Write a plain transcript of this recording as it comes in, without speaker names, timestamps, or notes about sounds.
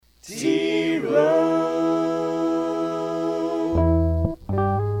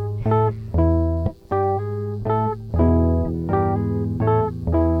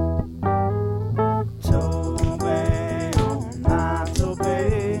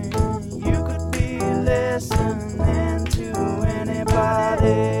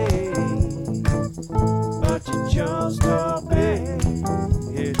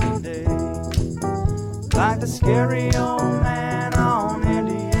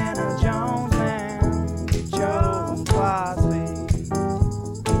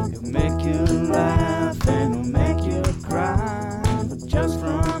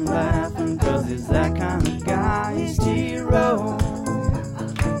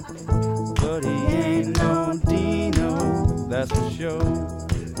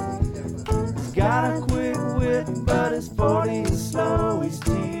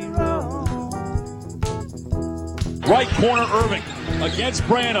Right corner, Irving against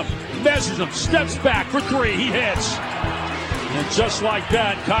Branham. Measures him, steps back for three. He hits. And just like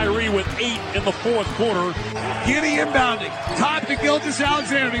that, Kyrie with 8 in the fourth quarter. Giddey inbounding. Top to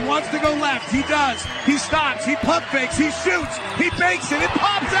Gilgeous-Alexander. He wants to go left. He does. He stops. He pump fakes. He shoots. He bakes it. It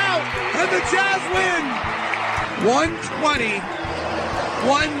pops out. And the Jazz win.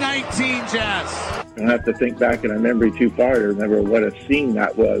 120-119 Jazz. I don't have to think back in my memory too far to remember what a scene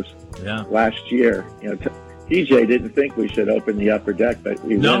that was last year. TJ didn't think we should open the upper deck, but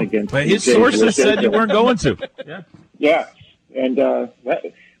we went against. But his sources said you weren't going to. Yeah, and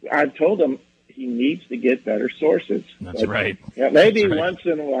I've told him he needs to get better sources. That's right. Yeah, maybe once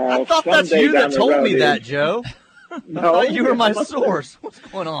in a while. I thought that's you that told me that, Joe. No, I thought you were my source. What's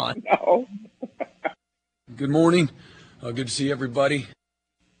going on? No. Good morning. Good to see everybody.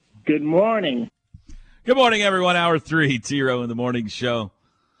 Good morning. Good morning, everyone. Hour 3, T-Row in the Morning Show.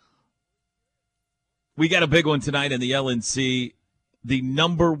 We got a big one tonight in the LNC. The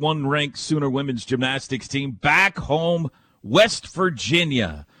number 1 ranked Sooner women's gymnastics team back home, West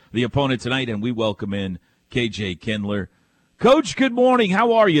Virginia. The opponent tonight, and we welcome in KJ Kindler. Coach, good morning.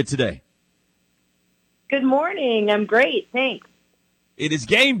 How are you today? Good morning. I'm great. Thanks. It is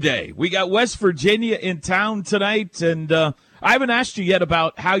game day. We got West Virginia in town tonight, and I haven't asked you yet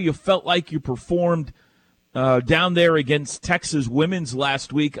about how you felt like you performed down there against Texas women's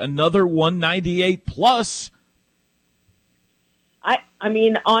last week. Another 198 plus. I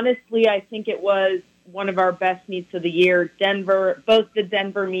mean, honestly, I think it was one of our best meets of the year. Both the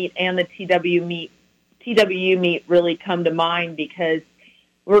Denver meet and the TWU meet really come to mind because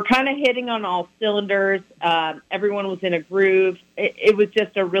we're kind of hitting on all cylinders. Everyone was in a groove. It was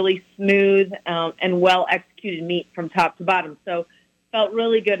just a really smooth and well-executed meet from top to bottom. So felt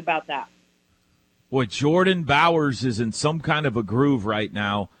really good about that. Boy, Jordan Bowers is in some kind of a groove right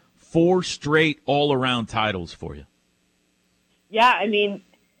now. 4 straight all-around titles for you. Yeah, I mean,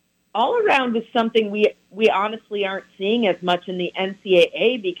 all-around is something we honestly aren't seeing as much in the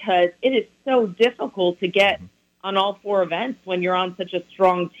NCAA because it is so difficult to get on all 4 events when you're on such a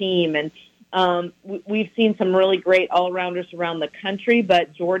strong team. And we've seen some really great all-arounders around the country,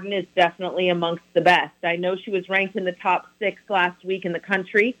 but Jordan is definitely amongst the best. I know she was ranked in the top 6 last week in the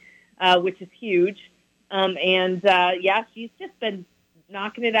country, which is huge. She's just been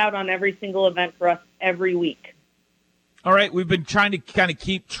knocking it out on every single event for us every week. All right, we've been trying to kind of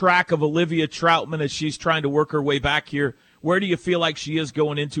keep track of Olivia Troutman as she's trying to work her way back here. Where do you feel like she is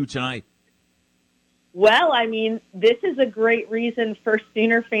going into tonight? Well, I mean, this is a great reason for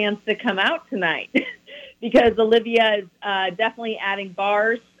Sooner fans to come out tonight because Olivia is definitely adding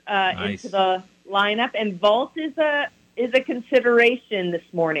bars into the lineup, and vault is a consideration this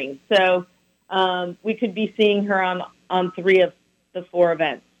morning. So we could be seeing her on 3 of the 4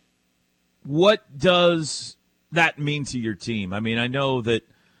 events. What does that mean to your team? I mean, I know that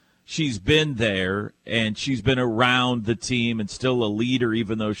she's been there and she's been around the team and still a leader,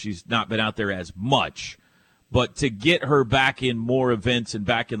 even though she's not been out there as much. But to get her back in more events and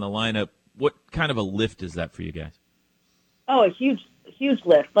back in the lineup, what kind of a lift is that for you guys? Oh, a huge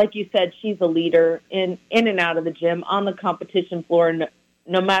lift. Like you said, she's a leader in and out of the gym, on the competition floor,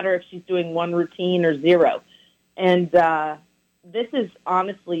 no matter if she's doing 1 routine or 0. And this is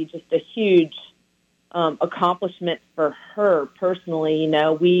honestly just a huge accomplishment for her personally. You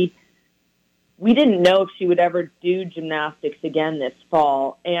know, we didn't know if she would ever do gymnastics again this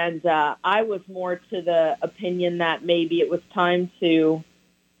fall, and I was more to the opinion that maybe it was time to,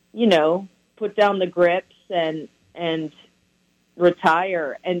 put down the grips and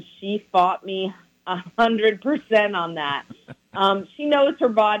retire. And she fought me 100% on that. She knows her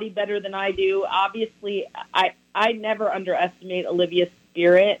body better than I do. Obviously, I never underestimate Olivia's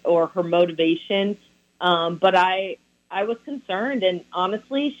spirit or her motivation. But I I was concerned, and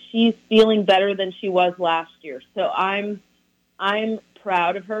honestly, she's feeling better than she was last year. So I'm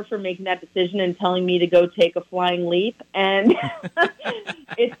proud of her for making that decision and telling me to go take a flying leap. And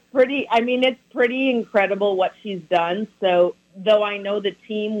it's pretty incredible what she's done. So though I know the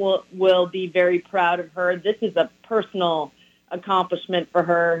team will be very proud of her, this is a personal accomplishment for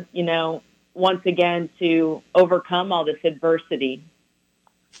her, once again to overcome all this adversity.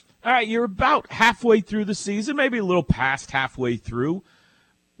 All right, you're about halfway through the season, maybe a little past halfway through.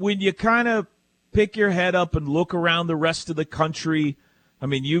 When you kind of pick your head up and look around the rest of the country, I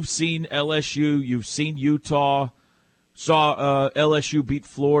mean, you've seen LSU, you've seen Utah, saw LSU beat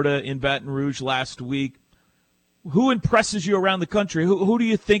Florida in Baton Rouge last week. Who impresses you around the country? Who do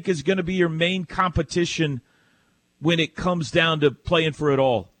you think is going to be your main competition when it comes down to playing for it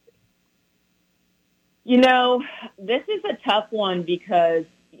all? This is a tough one because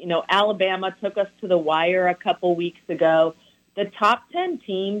Alabama took us to the wire a couple weeks ago. The top 10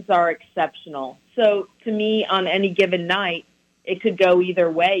 teams are exceptional. So to me, on any given night, it could go either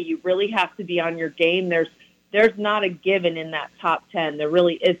way. You really have to be on your game. There's not a given in that top 10. There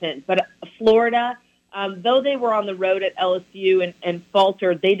really isn't. But Florida, though they were on the road at LSU and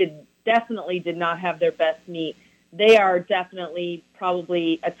faltered, they definitely did not have their best meet. They are definitely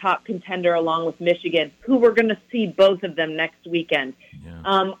probably a top contender along with Michigan, who we're going to see both of them next weekend.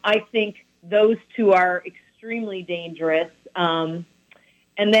 Yeah. I think those two are extremely dangerous. And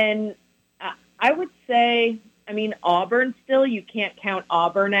then I would say, Auburn still, you can't count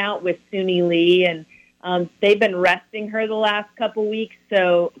Auburn out with Suni Lee, and they've been resting her the last couple weeks,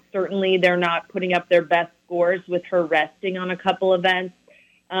 so certainly they're not putting up their best scores with her resting on a couple events.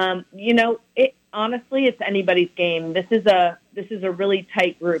 Honestly, it's anybody's game. This is a really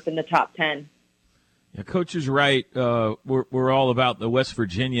tight group in the top 10. Yeah, Coach is right. We're all about the West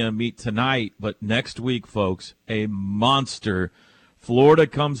Virginia meet tonight, but next week, folks, a monster. Florida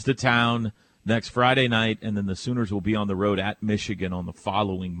comes to town next Friday night, and then the Sooners will be on the road at Michigan on the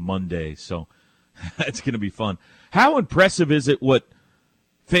following Monday. So that's going to be fun. How impressive is it what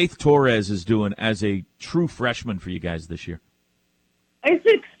Faith Torres is doing as a true freshman for you guys this year? It's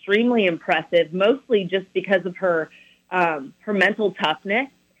extremely impressive, mostly just because of her mental toughness.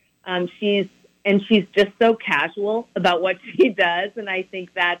 She's just so casual about what she does, and I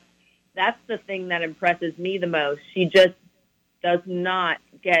think that's the thing that impresses me the most. She just does not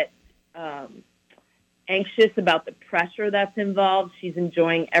get anxious about the pressure that's involved. She's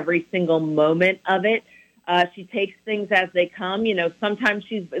enjoying every single moment of it. She takes things as they come. Sometimes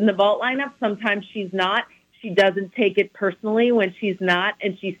she's in the vault lineup, sometimes she's not. She doesn't take it personally when she's not,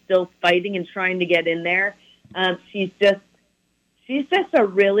 and she's still fighting and trying to get in there. She's just a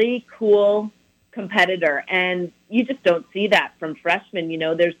really cool competitor, and you just don't see that from freshmen.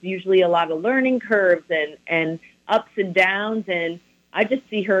 There's usually a lot of learning curves and ups and downs, and I just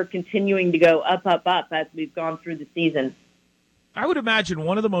see her continuing to go up as we've gone through the season. I would imagine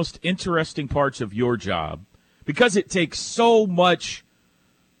one of the most interesting parts of your job, because it takes so much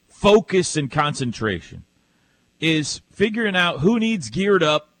focus and concentration, is figuring out who needs geared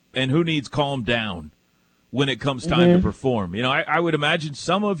up and who needs calmed down when it comes time to perform. I would imagine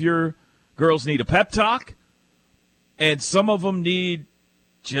some of your girls need a pep talk, and some of them need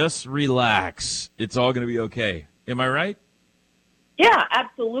just relax. It's all going to be okay. Am I right? Yeah,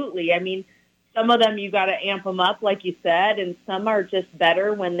 absolutely. Some of them you got to amp them up, like you said, and some are just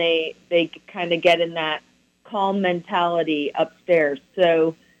better when they kind of get in that calm mentality upstairs.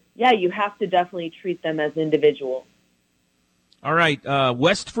 So, yeah, you have to definitely treat them as individuals. All right,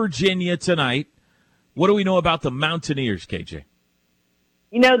 West Virginia tonight. What do we know about the Mountaineers, KJ?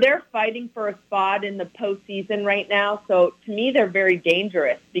 They're fighting for a spot in the postseason right now. So, to me, they're very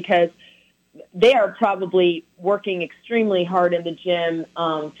dangerous because they are probably working extremely hard in the gym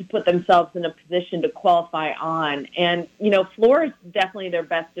to put themselves in a position to qualify on. And, floor is definitely their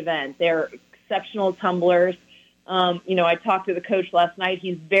best event. They're exceptional tumblers. I talked to the coach last night.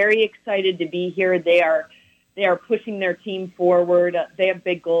 He's very excited to be here. They are pushing their team forward. They have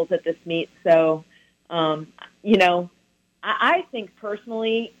big goals at this meet. So, I think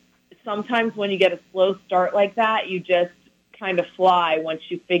personally, sometimes when you get a slow start like that, you just kind of fly once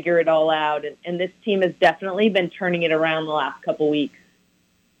you figure it all out. And this team has definitely been turning it around the last couple weeks.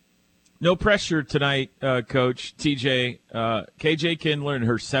 No pressure tonight, Coach. TJ, KJ Kindler in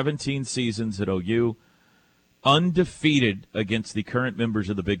her 17 seasons at OU, undefeated against the current members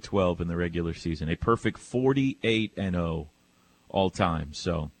of the Big 12 in the regular season. A perfect 48-0 all time.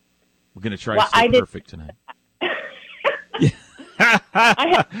 So we're going to try to stay perfect tonight. I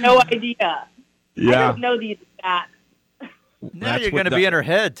have no idea. Yeah. I don't know these stats. Now you're going to be in her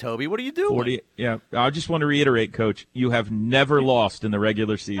head, Toby. What are you doing? 40, yeah, I just want to reiterate, Coach, you have never lost in the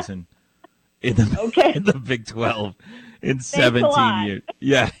regular season in the Big 12 in 17 years.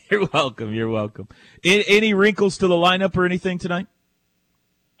 Yeah, you're welcome. You're welcome. Any wrinkles to the lineup or anything tonight?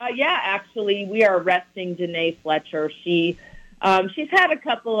 Yeah, actually, we are resting Danae Fletcher. She's had a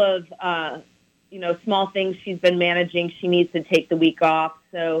couple of small things she's been managing. She needs to take the week off,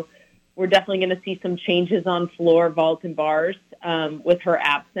 so we're definitely going to see some changes on floor, vault, and bars with her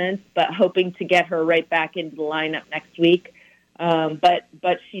absence, but hoping to get her right back into the lineup next week.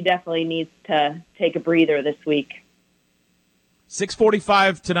 But she definitely needs to take a breather this week.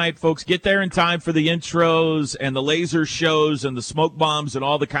 6:45 tonight, folks. Get there in time for the intros and the laser shows and the smoke bombs and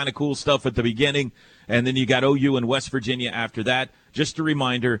all the kind of cool stuff at the beginning. And then you got OU and West Virginia after that. Just a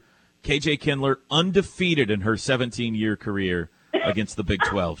reminder, KJ Kindler undefeated in her 17-year career against the Big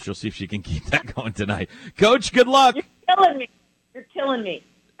 12. She'll see if she can keep that going tonight. Coach, good luck. You're killing me.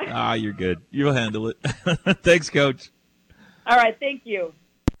 You're good. You'll handle it. Thanks, Coach. All right, thank you.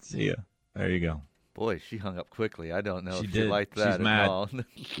 See ya. There you go. Boy, she hung up quickly. I don't know if she liked that. She's mad. At all.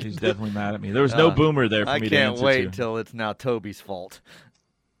 She's definitely mad at me. There was no boomer there for me to answer to. I can't wait till it's now Toby's fault.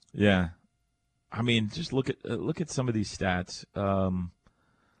 Yeah. I mean, just look at some of these stats.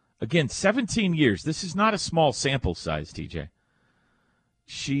 Again, 17 years. This is not a small sample size, TJ.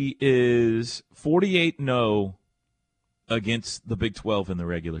 She is 48-0 against the Big 12 in the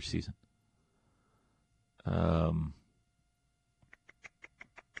regular season.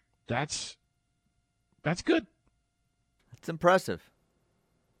 That's good. That's impressive.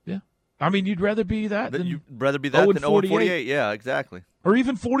 Yeah. I mean, you'd rather be that than you'd rather be that than 0-48. Yeah, exactly. Or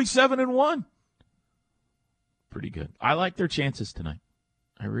even 47-1. Pretty good. I like their chances tonight.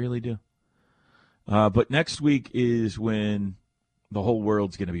 I really do. But next week is when the whole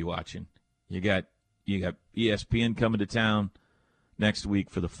world's going to be watching. You got ESPN coming to town next week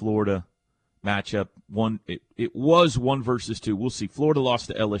for the Florida matchup. It was 1 versus 2. We'll see. Florida lost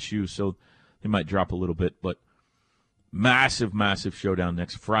to LSU, so they might drop a little bit, but massive, massive showdown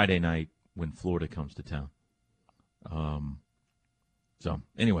next Friday night when Florida comes to town. So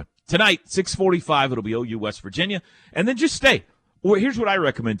anyway, tonight, 6:45, it'll be OU West Virginia, and then just stay. Well, here's what I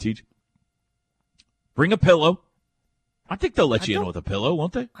recommend, Teach. Bring a pillow. I think they'll let you in with a pillow,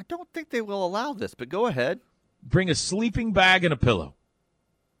 won't they? I don't think they will allow this, but go ahead. Bring a sleeping bag and a pillow.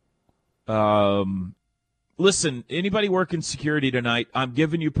 Listen, anybody working security tonight, I'm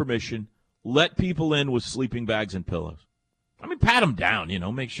giving you permission. Let people in with sleeping bags and pillows. I mean, pat them down,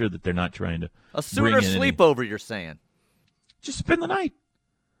 make sure that they're not trying to a sooner sleepover, you're saying. Just spend the night.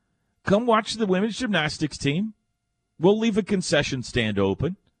 Come watch the women's gymnastics team. We'll leave a concession stand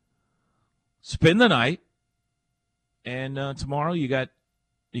open. Spend the night. And tomorrow you got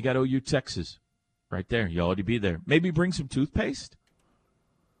OU Texas right there. You already be there. Maybe bring some toothpaste.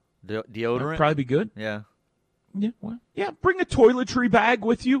 Deodorant? That'd probably be good. Yeah. Yeah, bring a toiletry bag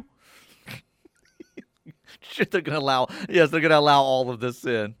with you. Shit, they're going to allow all of this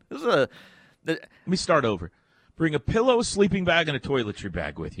in. Let me start over. Bring a pillow, a sleeping bag, and a toiletry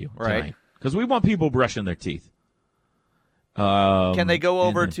bag with you tonight. Right. Because we want people brushing their teeth. Can they go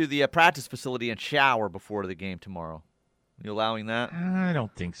over to the practice facility and shower before the game tomorrow? You allowing that? I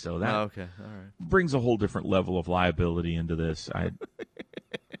don't think so. That okay. All right. Brings a whole different level of liability into this.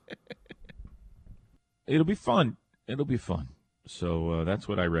 It'll be fun. So that's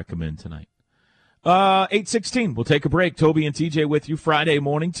what I recommend tonight. 8:16. We'll take a break. Toby and TJ with you Friday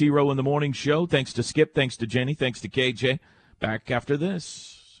morning. T-Row in the Morning Show. Thanks to Skip. Thanks to Jenny. Thanks to KJ. Back after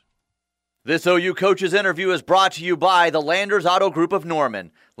this. This OU Coaches interview is brought to you by the Landers Auto Group of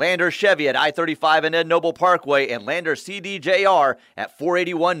Norman, Landers Chevy at I-35 and Ed Noble Parkway, and Landers CDJR at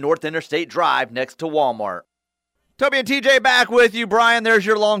 481 North Interstate Drive next to Walmart. Toby and TJ back with you. Brian, there's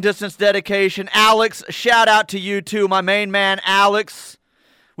your long-distance dedication. Alex, shout out to you too, my main man, Alex.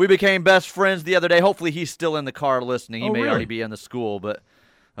 We became best friends the other day. Hopefully he's still in the car listening. He may already be in the school, but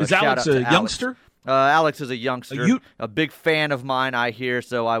is Alex a youngster? Alex is a youngster, a big fan of mine, I hear,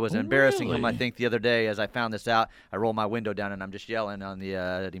 so I was embarrassing him, I think, the other day as I found this out. I rolled my window down, and I'm just yelling on the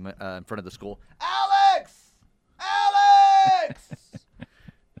in front of the school, Alex! Alex!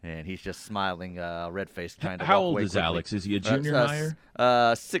 And he's just smiling, red-faced, trying to How walk old away is quickly. Alex? Is he a junior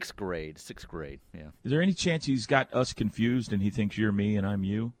higher? Sixth grade, yeah. Is there any chance he's got us confused and he thinks you're me and I'm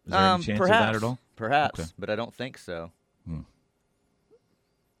you? Is there any chance of that at all? Perhaps, okay. But I don't think so.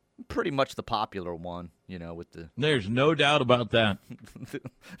 Pretty much the popular one, with the... There's no doubt about that.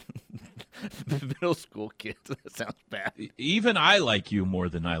 Middle school kids. That sounds bad. Even I like you more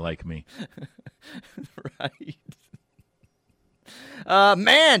than I like me. Right.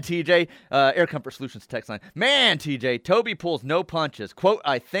 Man, TJ, Air Comfort Solutions text line. Man, TJ, Toby pulls no punches. Quote,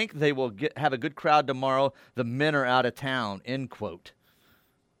 I think they will have a good crowd tomorrow. The men are out of town, end quote.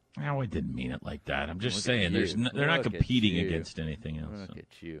 No, I didn't mean it like that. I'm just saying they're not competing against anything else. Look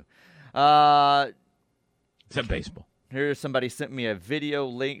at you. Except baseball. Here's somebody sent me a video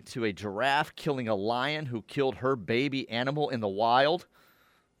link to a giraffe killing a lion who killed her baby animal in the wild.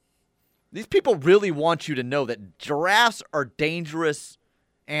 These people really want you to know that giraffes are dangerous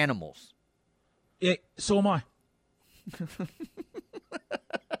animals. Yeah, so am I.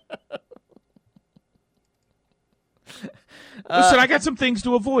 Listen, I got some things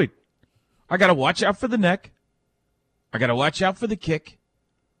to avoid. I got to watch out for the neck. I got to watch out for the kick.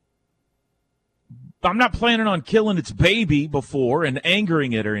 I'm not planning on killing its baby before and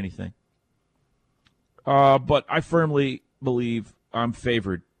angering it or anything. But I firmly believe I'm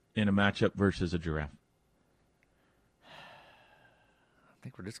favored in a matchup versus a giraffe. I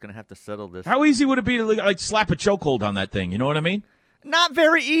think we're just going to have to settle this. How easy would it be to slap a chokehold on that thing? You know what I mean? Not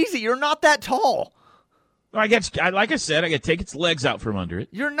very easy. You're not that tall. I guess, like I said, I got to take its legs out from under it.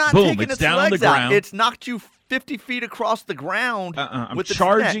 You're not Boom, taking it's its down legs on the ground. out. It's knocked you 50 feet across the ground. I'm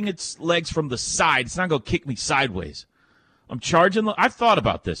charging its legs from the side. It's not going to kick me sideways. I'm charging. I've thought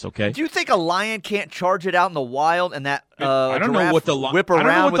about this, okay? Do you think a lion can't charge it out in the wild and that I don't know what the whip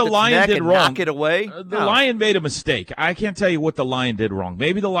around with its neck and knock it away? The lion made a mistake. I can't tell you what the lion did wrong.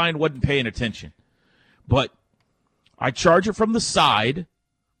 Maybe the lion wasn't paying attention. But I charge it from the side.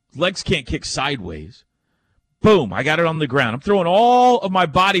 Legs can't kick sideways. Boom, I got it on the ground. I'm throwing all of my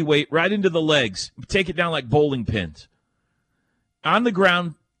body weight right into the legs. Take it down like bowling pins. On the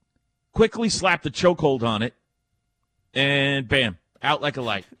ground, quickly slap the chokehold on it, and bam, out like a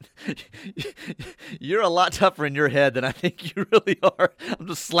light. You're a lot tougher in your head than I think you really are. I'm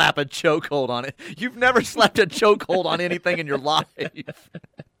just slap a chokehold on it. You've never slapped a chokehold on anything in your life.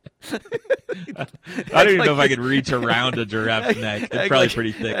 I don't even know if I could reach around a giraffe's neck. It's probably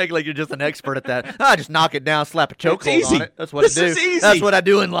pretty thick. Act like you're just an expert at that. I just knock it down, slap a chokehold on it. That's what This I do. is easy. That's what I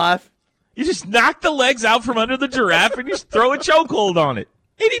do in life. You just knock the legs out from under the giraffe and you just throw a chokehold on it.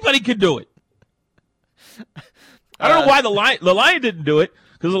 Anybody could do it. I don't know why the lion didn't do it,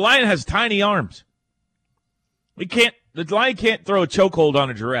 because the lion has tiny arms. The lion can't throw a chokehold on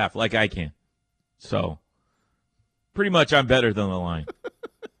a giraffe like I can. So, pretty much I'm better than the lion.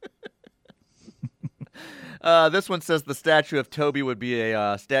 This one says the statue of Toby would be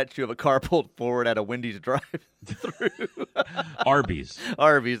a statue of a car pulled forward at a Wendy's drive-through. Arby's.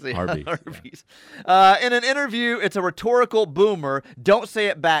 Arby's. In an interview, it's a rhetorical boomer. Don't say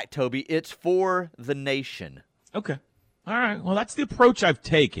it back, Toby. It's for the nation. Okay. All right. Well, that's the approach I've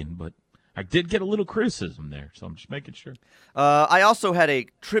taken, but I did get a little criticism there, so I'm just making sure. I also had a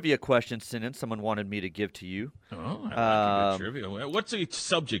trivia question sent in. Someone wanted me to give to you. Oh, I like trivia. What's the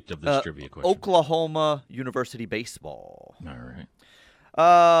subject of this trivia question? Oklahoma University baseball. All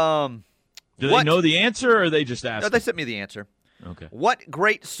right. Do they know the answer, or are they just asking? No, they sent me the answer. Okay. What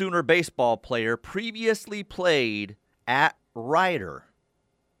great Sooner baseball player previously played at Ryder?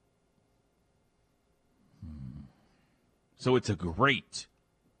 So it's a great.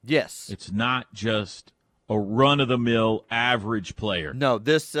 Yes. It's not just a run-of-the-mill average player. No,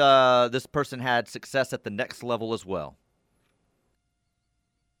 this person had success at the next level as well.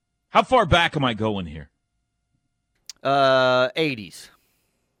 How far back am I going here? 80s.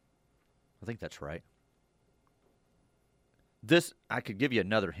 I think that's right. This, I could give you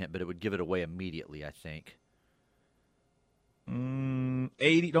another hint, but it would give it away immediately, I think.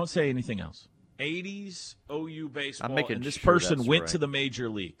 80. Don't say anything else. 80s OU baseball. I'm making and this sure person that's went right. to the major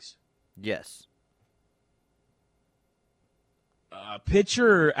leagues. Yes.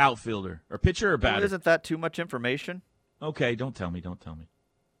 Pitcher or outfielder? Or pitcher or batter? Well, isn't that too much information? Okay, don't tell me.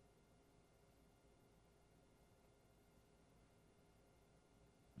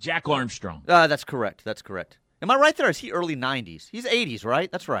 Jack Armstrong. That's correct. Am I right there? Is he early 90s? He's 80s,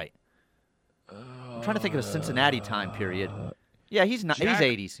 right? That's right. I'm trying to think of a Cincinnati time period. Yeah, he's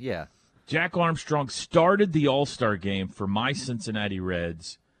 80s, yeah. Jack Armstrong started the All-Star game for my Cincinnati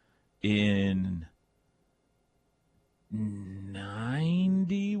Reds in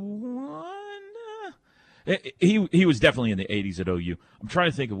 91. He was definitely in the 80s at OU. I'm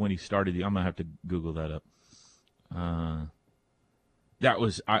trying to think of when he started. I'm going to have to Google that up. That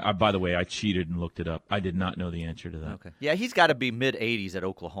was, by the way, I cheated and looked it up. I did not know the answer to that. Okay. Yeah, he's got to be mid-80s at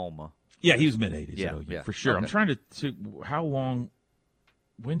Oklahoma. Yeah, he was mid-80s at OU, yeah. for sure. Okay. I'm trying to how long,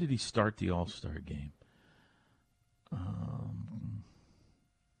 when did he start the All-Star game?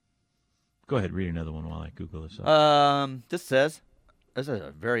 Go ahead, read another one while I Google this up. This says, This is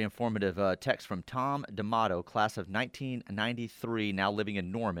a very informative text from Tom D'Amato, class of 1993, now living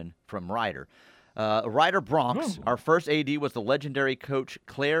in Norman, from Ryder. Ryder Bronx, our first AD was the legendary coach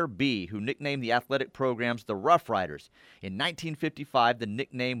Claire B., who nicknamed the athletic programs the Rough Riders. In 1955, the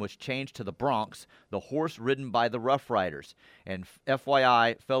nickname was changed to the Bronx, the horse ridden by the Rough Riders. And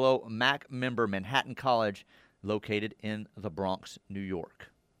FYI, fellow MAC member Manhattan College, located in the Bronx, New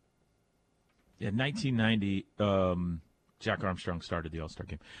York. In 1990, Jack Armstrong started the All-Star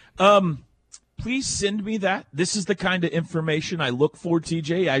game. Please send me that. This is the kind of information I look for,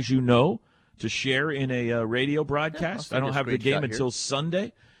 TJ, as you know, to share in a radio broadcast. I don't have the game until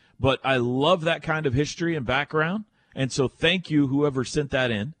Sunday, but I love that kind of history and background. And so thank you, whoever sent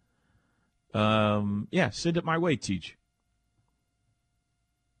that in. Send it my way, TJ.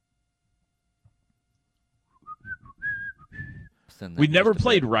 We never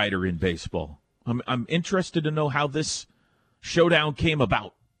played Ryder in baseball. I'm interested to know how this showdown came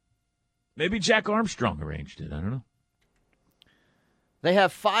about. Maybe Jack Armstrong arranged it. I don't know. They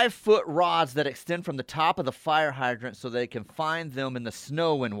have 5-foot rods that extend from the top of the fire hydrant so they can find them in the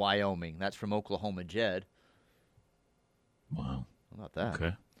snow in Wyoming. That's from Oklahoma Jed. Wow. How about that?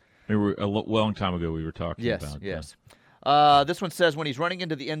 Okay. A long time ago we were talking about that. Yes. This one says when he's running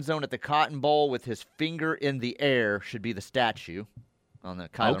into the end zone at the Cotton Bowl with his finger in the air should be the statue on the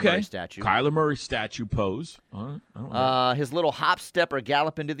Kyler Murray statue. Kyler Murray statue pose. I don't know. His little hop, step, or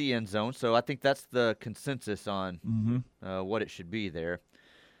gallop into the end zone. So I think that's the consensus on what it should be there.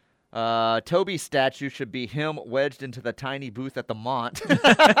 Toby's statue should be him wedged into the tiny booth at the Mont.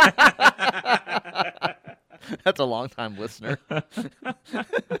 That's a long-time listener.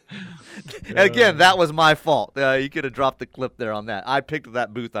 Again, that was my fault. You could have dropped the clip there on that. I picked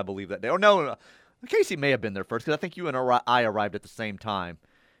that booth, I believe, that day. Oh, no. Casey may have been there first because I think you and I arrived at the same time,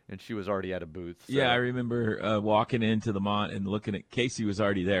 and she was already at a booth. So. Yeah, I remember walking into the Mont and looking at Casey was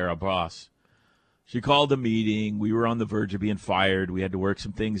already there, our boss. She called a meeting. We were on the verge of being fired. We had to work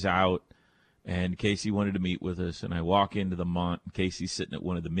some things out, and Casey wanted to meet with us. And I walk into the Mont, and Casey's sitting at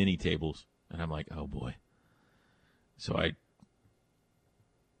one of the mini tables, and I'm like, oh, boy. So I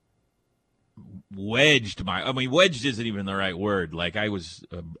wedged wedged isn't even the right word. Like I was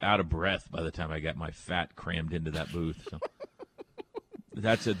out of breath by the time I got my fat crammed into that booth. So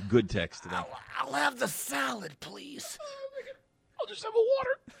that's a good text today. I'll have the salad, please. I'll just have a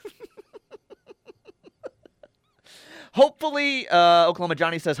water. Hopefully, Oklahoma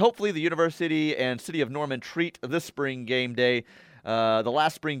Johnny says, hopefully the University and City of Norman treat this spring game day. The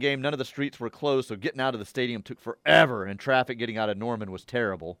last spring game, none of the streets were closed, so getting out of the stadium took forever, and traffic getting out of Norman was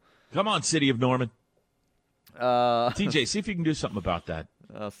terrible. Come on, City of Norman. TJ, see if you can do something about that.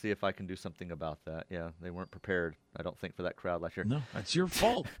 I'll see if I can do something about that. Yeah, they weren't prepared, I don't think, for that crowd last year. No, that's your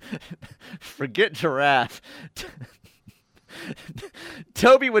fault. Forget giraffe.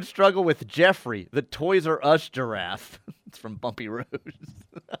 Toby would struggle with Jeffrey, the Toys R Us giraffe. It's from Bumpy Rose.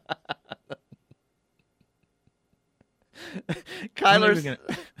 I'm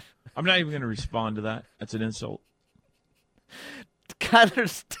not even going to respond to that. That's an insult.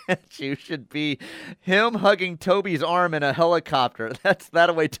 Kyler's statue should be him hugging Toby's arm in a helicopter. That's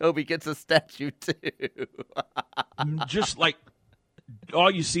that way Toby gets a statue too. Just like all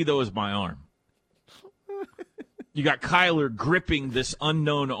you see though is my arm. You got Kyler gripping this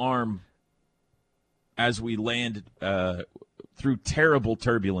unknown arm as we land through terrible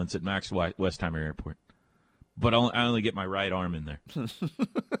turbulence at Max Westheimer Airport. But I only get my right arm in there.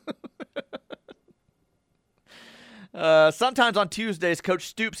 Sometimes on Tuesdays, Coach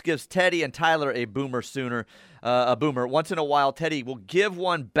Stoops gives Teddy and Tyler a boomer. Once in a while, Teddy will give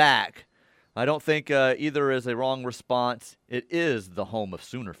one back. I don't think either is a wrong response. It is the home of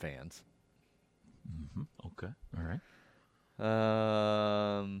Sooner fans. Mm-hmm. Okay. All right.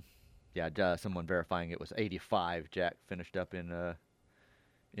 Someone verifying it was 85. Jack finished up in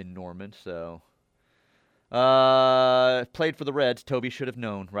Norman, so. Played for the Reds. Toby should have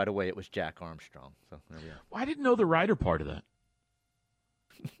known right away it was Jack Armstrong. So there we go. Well, I didn't know the Ryder part of that.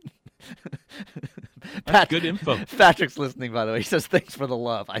 That's good info. Patrick's listening, by the way. He says, thanks for the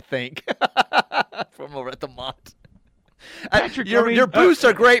love, I think. From over at the Mont. Patrick, your boosts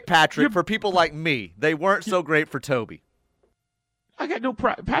are great, Patrick, for people like me. They weren't so great for Toby. I got no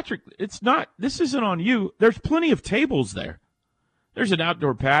Patrick, it's not. This isn't on you. There's plenty of tables there. There's an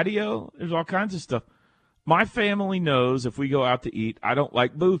outdoor patio. There's all kinds of stuff. My family knows if we go out to eat, I don't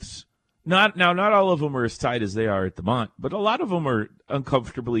like booths. Not all of them are as tight as they are at the Mont, but a lot of them are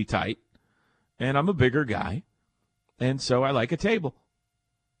uncomfortably tight, and I'm a bigger guy, and so I like a table.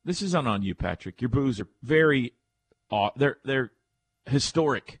 This isn't on you, Patrick. Your booths are very they're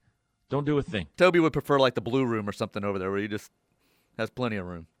historic. Don't do a thing. Toby would prefer like the Blue Room or something over there where you just Has plenty of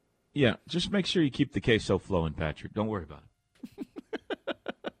room. Yeah, just make sure you keep the queso flowing, Patrick. Don't worry about it.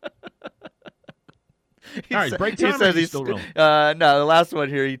 All right, break time. He says he's still rolling? No, the last one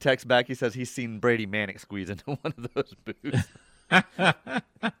here, he texts back. He says he's seen Brady Manick squeeze into one of those booths.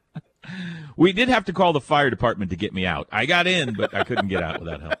 We did have to call the fire department to get me out. I got in, but I couldn't get out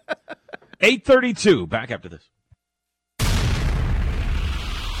without help. 8:32. Back after this.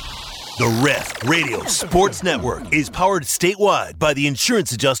 The Ref Radio Sports Network is powered statewide by the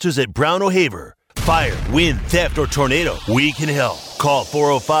insurance adjusters at Brown O'Haver. Fire, wind, theft, or tornado, we can help. Call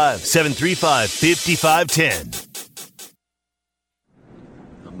 405-735-5510.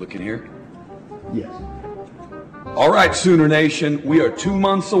 I'm looking here. Yes. All right, Sooner Nation, we are 2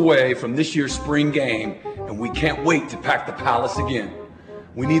 months away from this year's spring game, and we can't wait to pack the Palace again.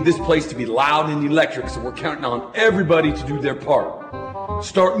 We need this place to be loud and electric, so we're counting on everybody to do their part.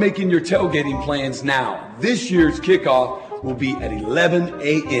 Start making your tailgating plans now. This year's kickoff will be at 11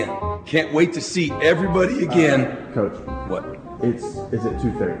 a.m. Can't wait to see everybody again. Coach. What? It's at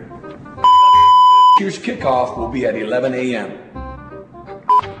 2:30. Here's kickoff will be at 11 a.m.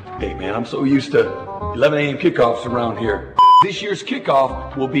 Hey, man, I'm so used to 11 a.m. kickoffs around here. This year's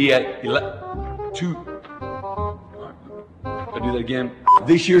kickoff will be at 2. I'll do that again.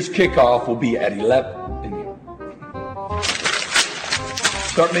 This year's kickoff will be at 11.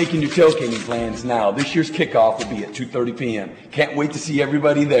 Start making your tailgating plans now. This year's kickoff will be at 2:30 p.m. Can't wait to see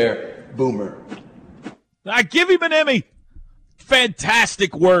everybody there. Boomer. I give him an Emmy.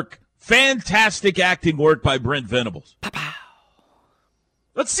 Fantastic work. Fantastic acting work by Brent Venables. Pow.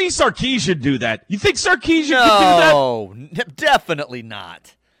 Let's see Sarkisian do that. You think Sarkisian can do that? No, definitely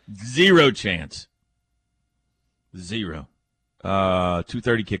not. Zero chance. Zero.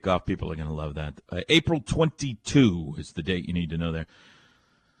 2:30 kickoff. People are going to love that. April 22 is the date you need to know there.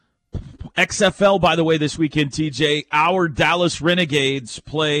 XFL, by the way, this weekend, TJ, our Dallas Renegades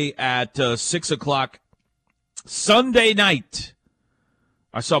play at 6 o'clock Sunday night.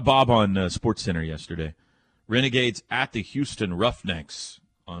 I saw Bob on SportsCenter yesterday. Renegades at the Houston Roughnecks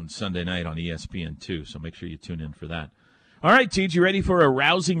on Sunday night on ESPN2, so make sure you tune in for that. All right, TJ, you ready for a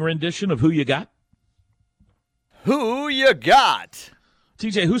rousing rendition of Who You Got? Who you got?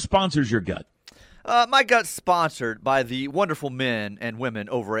 TJ, who sponsors your gut? My gut's sponsored by the wonderful men and women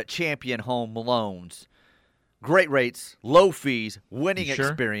over at Champion Home Loans. Great rates, low fees, winning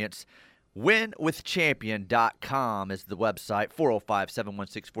experience. WinWithChampion.com is the website,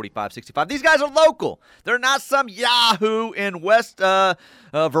 405-716-4565. These guys are local. They're not some yahoo in West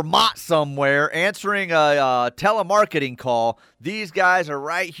Vermont somewhere answering a telemarketing call. These guys are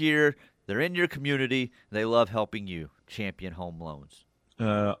right here. They're in your community. They love helping you. Champion Home Loans.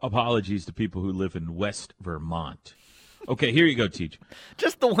 Apologies to people who live in West Vermont. Okay, here you go, Teach.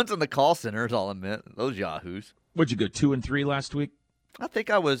 Just the ones in the call center is all I meant. Those yahoos. What'd you go, 2-3 last week? I think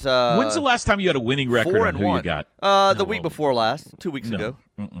I was. When's the last time you had a winning record 4-1. on Who You Got? The week before last, 2 weeks ago.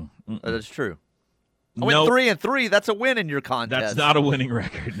 That's true. I went 3-3. That's a win in your contest. That's not a winning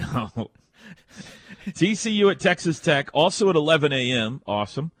record, no. TCU at Texas Tech, also at 11 a.m.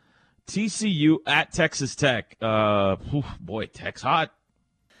 Awesome. TCU at Texas Tech. Boy, Tech's hot.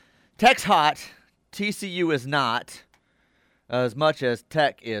 Tech's hot. TCU is not, as much as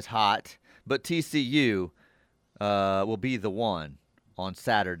Tech is hot, but TCU will be the one on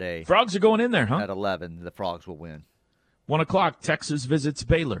Saturday. Frogs are going in there, huh? At 11, the Frogs will win. 1 o'clock, Texas visits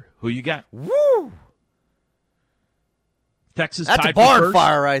Baylor. Who you got? Woo! Texas That's tied a barn for first.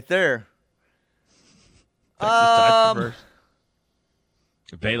 fire right there. Texas tied for first.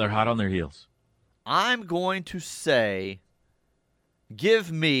 Baylor hot on their heels. I'm going to say,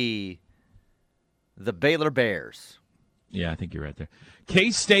 give me the Baylor Bears. Yeah, I think you're right there.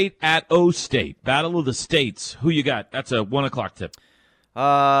 K-State at O-State. Battle of the States. Who you got? That's a 1 o'clock tip.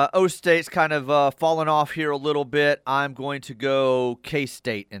 O-State's kind of fallen off here a little bit. I'm going to go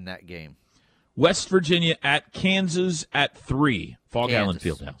K-State in that game. West Virginia at Kansas at 3. Fog Allen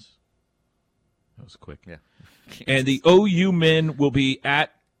Fieldhouse. That was quick. Yeah. And the OU men will be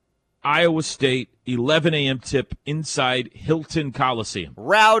at Iowa State, 11 a.m. tip inside Hilton Coliseum.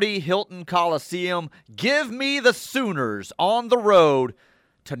 Rowdy Hilton Coliseum. Give me the Sooners on the road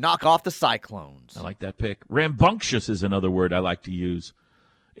to knock off the Cyclones. I like that pick. Rambunctious is another word I like to use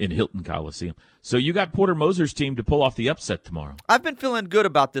in Hilton Coliseum. So you got Porter Moser's team to pull off the upset tomorrow. I've been feeling good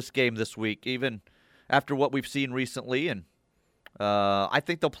about this game this week, even after what we've seen recently, and I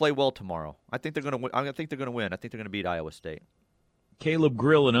think they'll play well tomorrow. I think they're going to win. I think they're going to win. I think they're going to beat Iowa State. Caleb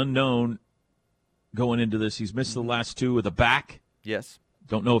Grill, an unknown going into this. He's missed the last two with a back. Yes.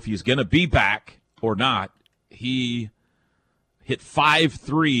 Don't know if he's going to be back or not. He hit 5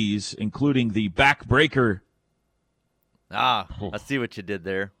 threes, including the backbreaker I see what you did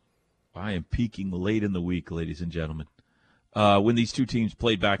there. I am peaking late in the week, ladies and gentlemen, when these two teams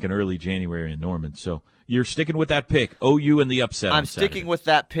played back in early January in Norman. So you're sticking with that pick, OU and the upset. I'm sticking with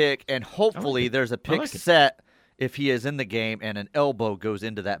that pick, and hopefully there's a pick set if he is in the game and an elbow goes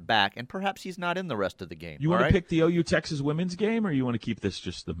into that back, and perhaps he's not in the rest of the game. You want to pick the OU Texas women's game, or you want to keep this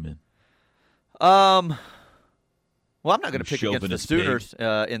just the men? Well, I'm not going to pick against the Sooners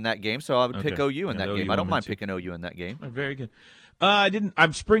in that game, so I would pick OU in that game. I don't mind picking OU in that game. Very good.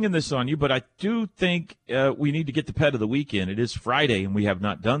 I'm springing this on you, but I do think we need to get the pet of the week in. It is Friday, and we have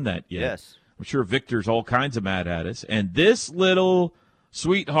not done that yet. Yes. I'm sure Victor's all kinds of mad at us. And this little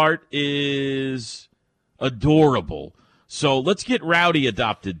sweetheart is adorable. So let's get Rowdy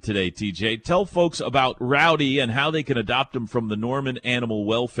adopted today, TJ. Tell folks about Rowdy and how they can adopt him from the Norman Animal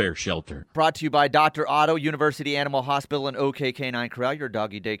Welfare Shelter. Brought to you by Dr. Otto, University Animal Hospital, and OK Canine Corral, your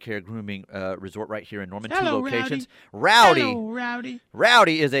doggy daycare grooming resort right here in Norman. Hello, 2 locations. Rowdy. Hello, Rowdy.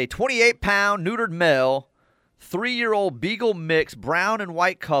 Rowdy is a 28-pound neutered male, 3-year-old beagle mix, brown and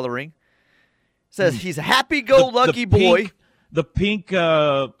white coloring. Says he's a happy-go-lucky boy. The pink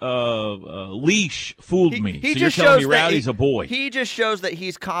leash fooled me. He so you're telling me Rowdy's a boy. He just shows that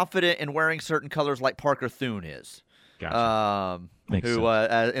he's confident in wearing certain colors like Parker Thune is. Gotcha. Makes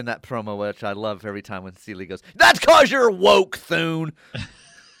sense. In that promo, which I love every time when Seeley goes, "That's because you're woke, Thune."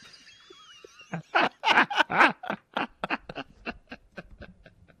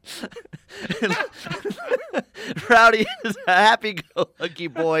 Rowdy is a happy-go-lucky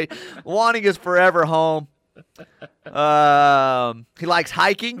boy, wanting his forever home. He likes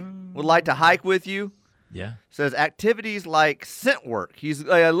hiking. Would like to hike with you. Yeah. Says activities like scent work. He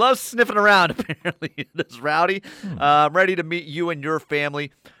loves sniffing around. Apparently, does Rowdy. Ready to meet you and your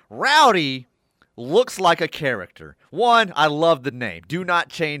family. Rowdy looks like a character. One, I love the name. Do not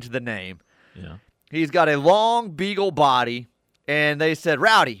change the name. Yeah. He's got a long beagle body, and they said,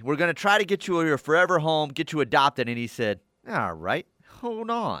 "Rowdy, we're going to try to get you your forever home, get you adopted." And he said, "All right, hold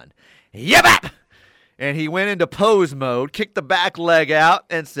on." Yabap! And he went into pose mode, kicked the back leg out,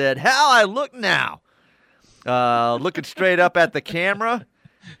 and said, "How I look now." Looking straight up at the camera.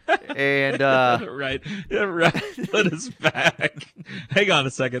 And right. Put us back. Hang on a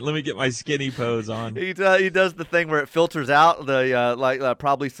second. Let me get my skinny pose on. He does the thing where it filters out the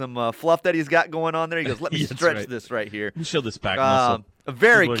probably some fluff that he's got going on there. He goes, "Let me stretch this right here." Let me show this back muscle. A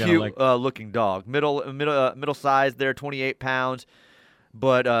very cute looking dog. Middle size there, 28 pounds.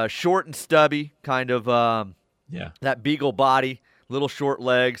 But short and stubby, kind of that beagle body, little short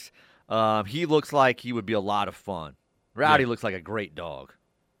legs. He looks like he would be a lot of fun. Rowdy looks like a great dog.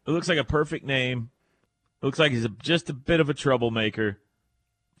 It looks like a perfect name. It looks like he's just a bit of a troublemaker.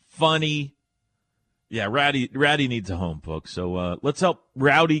 Funny. Yeah, Rowdy needs a home, folks. So let's help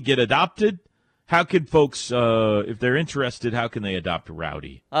Rowdy get adopted. How can folks, if they're interested, how can they adopt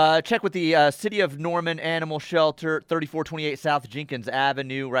Rowdy? Check with the City of Norman Animal Shelter, 3428 South Jenkins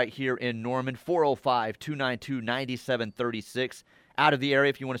Avenue, right here in Norman, 405-292-9736. Out of the area,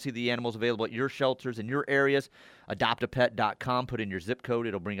 if you want to see the animals available at your shelters in your areas, adoptapet.com. Put in your zip code.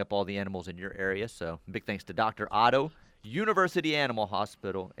 It'll bring up all the animals in your area. So big thanks to Dr. Otto, University Animal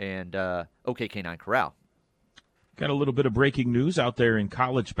Hospital, and OK Canine Corral. Got a little bit of breaking news out there in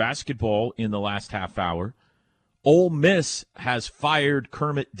college basketball in the last half hour. Ole Miss has fired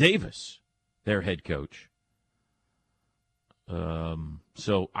Kermit Davis, their head coach.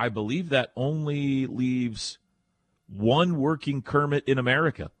 So I believe that only leaves one working Kermit in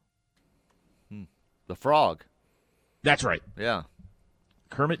America. The Frog. That's right. Yeah.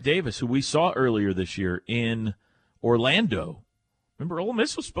 Kermit Davis, who we saw earlier this year in Orlando. Remember, Ole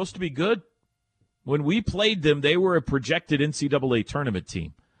Miss was supposed to be good. When we played them, they were a projected NCAA tournament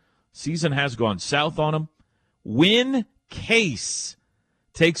team. Season has gone south on them. Win Case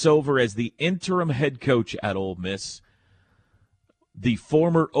takes over as the interim head coach at Ole Miss. The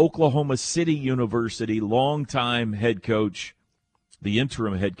former Oklahoma City University longtime head coach, the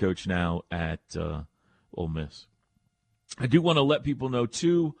interim head coach now at Ole Miss. I do want to let people know,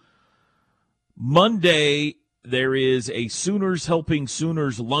 too, Monday there is a Sooners Helping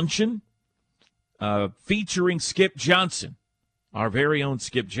Sooners luncheon. Featuring Skip Johnson, our very own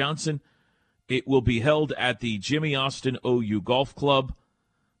Skip Johnson. It will be held at the Jimmy Austin OU Golf Club.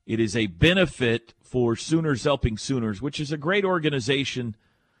 It is a benefit for Sooners Helping Sooners, which is a great organization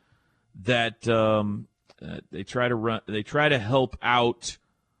that they try to run. They try to help out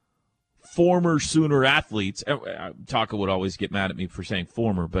former Sooner athletes. Taka would always get mad at me for saying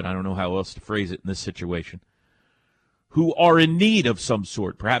former, but I don't know how else to phrase it in this situation. Who are in need of some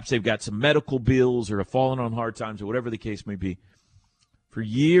sort. Perhaps they've got some medical bills or have fallen on hard times or whatever the case may be. For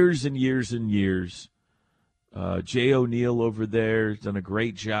years and years and years, Jay O'Neill over there has done a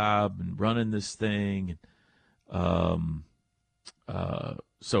great job in running this thing. So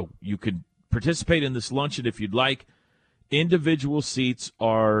you can participate in this luncheon if you'd like. Individual seats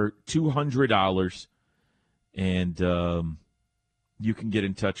are $200, and you can get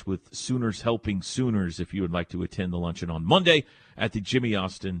in touch with Sooners Helping Sooners if you would like to attend the luncheon on Monday at the Jimmy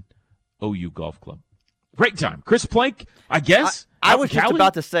Austin OU Golf Club. Great time. Chris Plank, I guess. I was just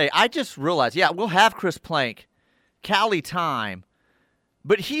about to say, I just realized, we'll have Chris Plank, Cali time,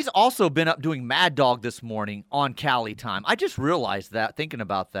 but he's also been up doing Mad Dog this morning on Cali time. I just realized that, thinking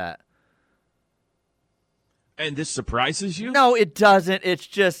about that. And this surprises you? No, it doesn't.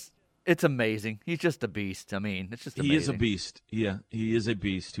 It's amazing. He's just a beast. I mean, it's just amazing. He is a beast. Yeah, he is a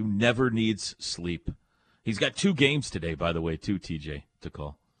beast who never needs sleep. He's got 2 games today, by the way, too, TJ, to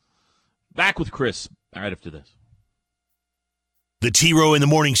call. Back with Chris right after this. The T-Row in the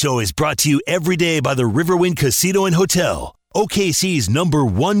Morning Show is brought to you every day by the Riverwind Casino and Hotel, OKC's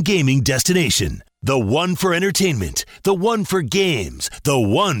 #1 gaming destination. The one for entertainment, the one for games, the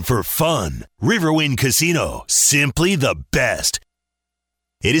one for fun. Riverwind Casino, simply the best.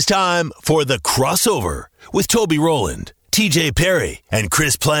 It is time for The Crossover with Toby Rowland, TJ Perry, and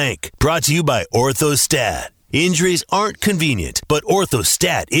Chris Plank. Brought to you by Orthostat. Injuries aren't convenient, but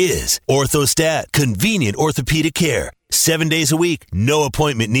Orthostat is. Orthostat, convenient orthopedic care. 7 days a week, no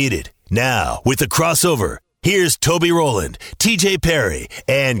appointment needed. Now, with The Crossover, here's Toby Rowland, TJ Perry,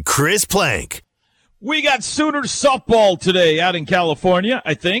 and Chris Plank. We got Sooners softball today out in California,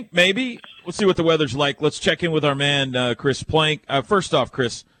 I think, maybe. We'll see what the weather's like. Let's check in with our man, Chris Plank. First off,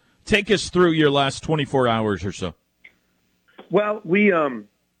 Chris, take us through your last 24 hours or so. Well, we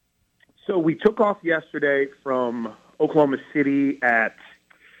took off yesterday from Oklahoma City at,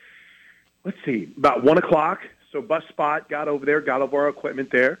 about 1 o'clock. So bus spot, got over there, got all of our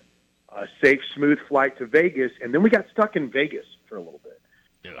equipment there. Safe, smooth flight to Vegas. And then we got stuck in Vegas for a little bit.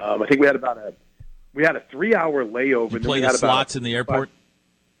 Yeah. I think we had a 3-hour layover. You play the slots in the airport?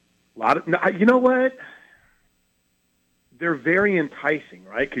 You know what? They're very enticing,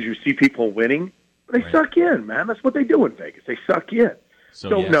 right? Because you see people winning. But they suck in, man. That's what they do in Vegas. They suck in.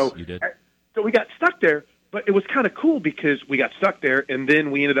 So yes, you did. So we got stuck there, but it was kind of cool because we got stuck there, and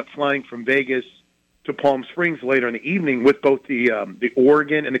then we ended up flying from Vegas to Palm Springs later in the evening with both the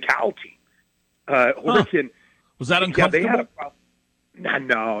Oregon and the Cal team. Oregon. Was that uncomfortable? Yeah, they had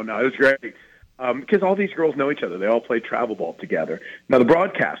no, it was great. Because all these girls know each other. They all played travel ball together. Now, the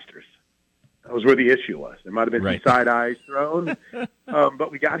broadcasters, that was where the issue was. There might have been some side eyes thrown.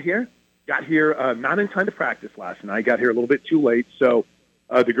 But we got here not in time to practice last night. Got here a little bit too late. So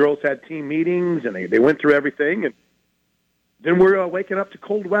the girls had team meetings, and they went through everything. And then we're waking up to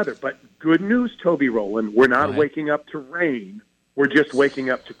cold weather. But good news, Toby Rowland, we're not waking up to rain. We're just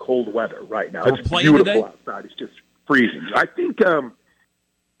waking up to cold weather right now. It's beautiful outside. It's just freezing. I think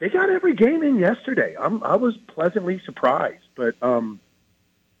they got every game in yesterday. I was pleasantly surprised, but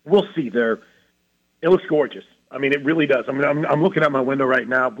we'll see. It looks gorgeous. I mean, it really does. I mean, I'm looking out my window right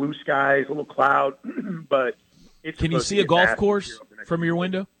now. Blue skies, a little cloud, but it's. Can you see a golf course from your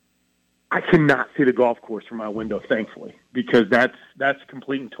window? I cannot see the golf course from my window, thankfully, because that's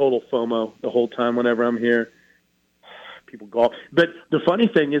complete and total FOMO the whole time whenever I'm here. People golf. But the funny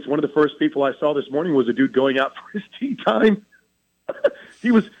thing is, one of the first people I saw this morning was a dude going out for his tee time.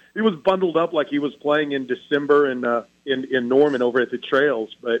 He was bundled up like he was playing in December in Norman over at the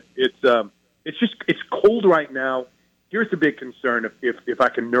Trails. But it's cold right now. Here's the big concern, if I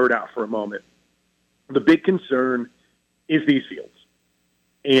can nerd out for a moment. The big concern is these fields.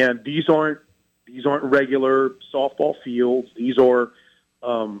 And these aren't regular softball fields. These are,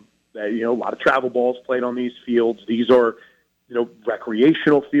 a lot of travel balls played on these fields. These are,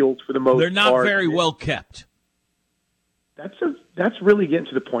 recreational fields for the most part. They're not very well kept. That's really getting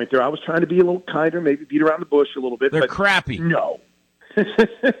to the point there. I was trying to be a little kinder, maybe beat around the bush a little bit. They're crappy. No.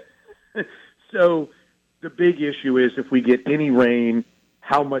 So the big issue is if we get any rain,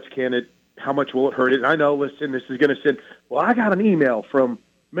 how much will it hurt it? And I know, listen, this is going to send, I got an email from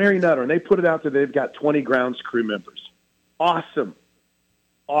Mary Nutter, and they put it out there. They've got 20 grounds crew members. Awesome.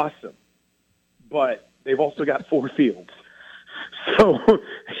 But they've also got 4 fields. So,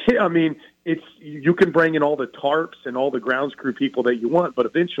 I mean, you can bring in all the tarps and all the grounds crew people that you want, but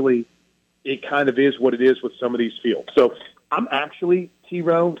eventually it kind of is what it is with some of these fields. So I'm actually,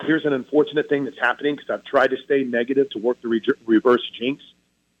 T-Row, here's an unfortunate thing that's happening because I've tried to stay negative to work the reverse jinx.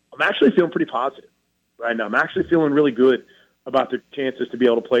 I'm actually feeling pretty positive right now. I'm actually feeling really good about the chances to be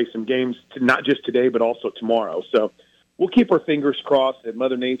able to play some games, not just today, but also tomorrow. So we'll keep our fingers crossed that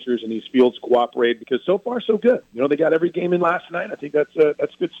Mother Nature's and these fields cooperate because so far so good. They got every game in last night. I think that's a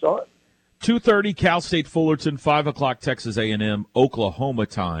good start. 2:30 Cal State Fullerton, 5 o'clock Texas A&M, Oklahoma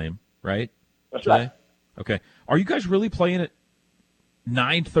time, right? That's right. Okay. Are you guys really playing at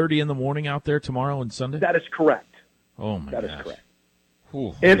 9:30 in the morning out there tomorrow and Sunday? That is correct. Oh, my gosh. That is correct.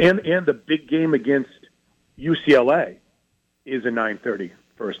 Ooh. And the big game against UCLA is a 9:30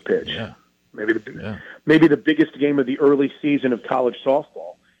 first pitch. Yeah. Maybe the biggest game of the early season of college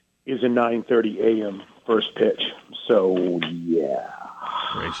softball is a 9:30 a.m. first pitch. So, yeah.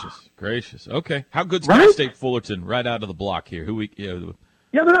 Gracious. Okay. How good's Cal State Fullerton right out of the block here? Yeah,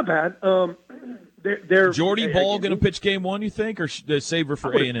 they're not bad. They're Jordy Ball going to pitch game one, you think, or save her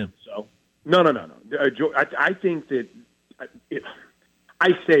for A&M? So no. I think that I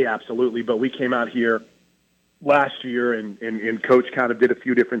say absolutely, but we came out here last year and Coach kind of did a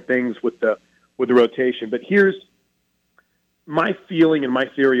few different things with the rotation. But here's my feeling and my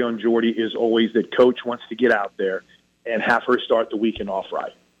theory on Jordy is always that Coach wants to get out there and have her start the weekend off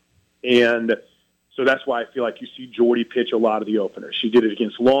right. And so that's why I feel like you see Jordy pitch a lot of the openers. She did it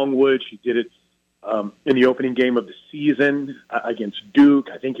against Longwood. She did it in the opening game of the season against Duke.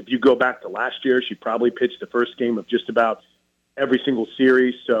 I think if you go back to last year, she probably pitched the first game of just about every single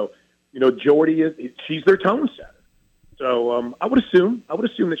series. So, Jordy she's their tone setter. So I would assume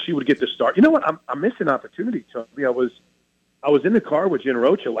that she would get the start. You know what? I'm missing opportunity, Toby. I was in the car with Jen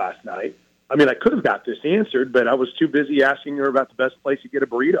Rocha last night. I mean, I could have got this answered, but I was too busy asking her about the best place to get a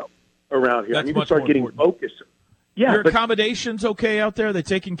burrito around here. That's I need to start getting focused. Yeah, your accommodations okay out there? Are they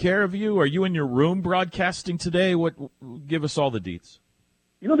taking care of you? Are you in your room broadcasting today? Give us all the deets.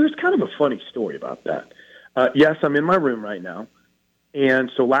 There's kind of a funny story about that. Yes, I'm in my room right now.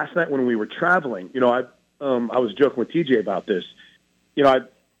 And so last night when we were traveling, I was joking with TJ about this. I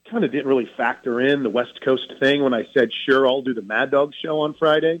kind of didn't really factor in the West Coast thing when I said, sure, I'll do the Mad Dog show on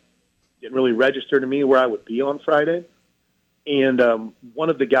Friday. Didn't really register to me where I would be on Friday. And one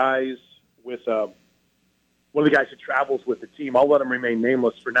of the guys who travels with the team, I'll let him remain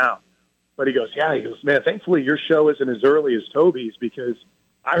nameless for now. But he goes, man, thankfully your show isn't as early as Toby's because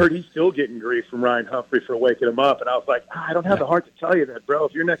I heard he's still getting grief from Ryan Humphrey for waking him up. And I was like, I don't have the heart to tell you that, bro.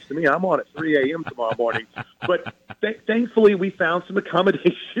 If you're next to me, I'm on at 3 a.m. tomorrow morning. But thankfully we found some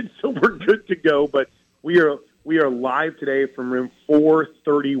accommodations, so we're good to go. But we are live today from room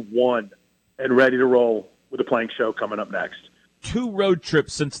 431 and ready to roll with a Plank Show coming up next. 2 road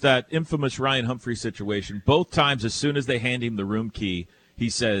trips since that infamous Ryan Humphrey situation. Both times, as soon as they hand him the room key, he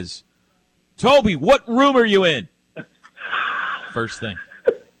says, Toby, what room are you in? First thing.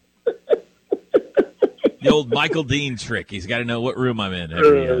 The old Michael Dean trick. He's got to know what room I'm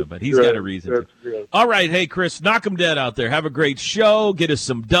in. But he's got a reason to. All right, hey, Chris, knock 'em dead out there. Have a great show. Get us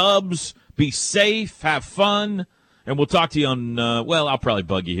some dubs. Be safe. Have fun. And we'll talk to you on, I'll probably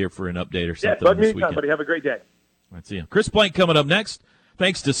bug you here for an update or something. Yeah, bug me this weekend. Buddy. Have a great day. Let's see. Chris Plank coming up next.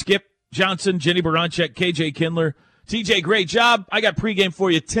 Thanks to Skip Johnson, Jenny Baranchek, KJ Kindler. TJ, great job. I got pregame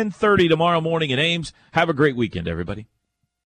for you 10:30 tomorrow morning at Ames. Have a great weekend, everybody.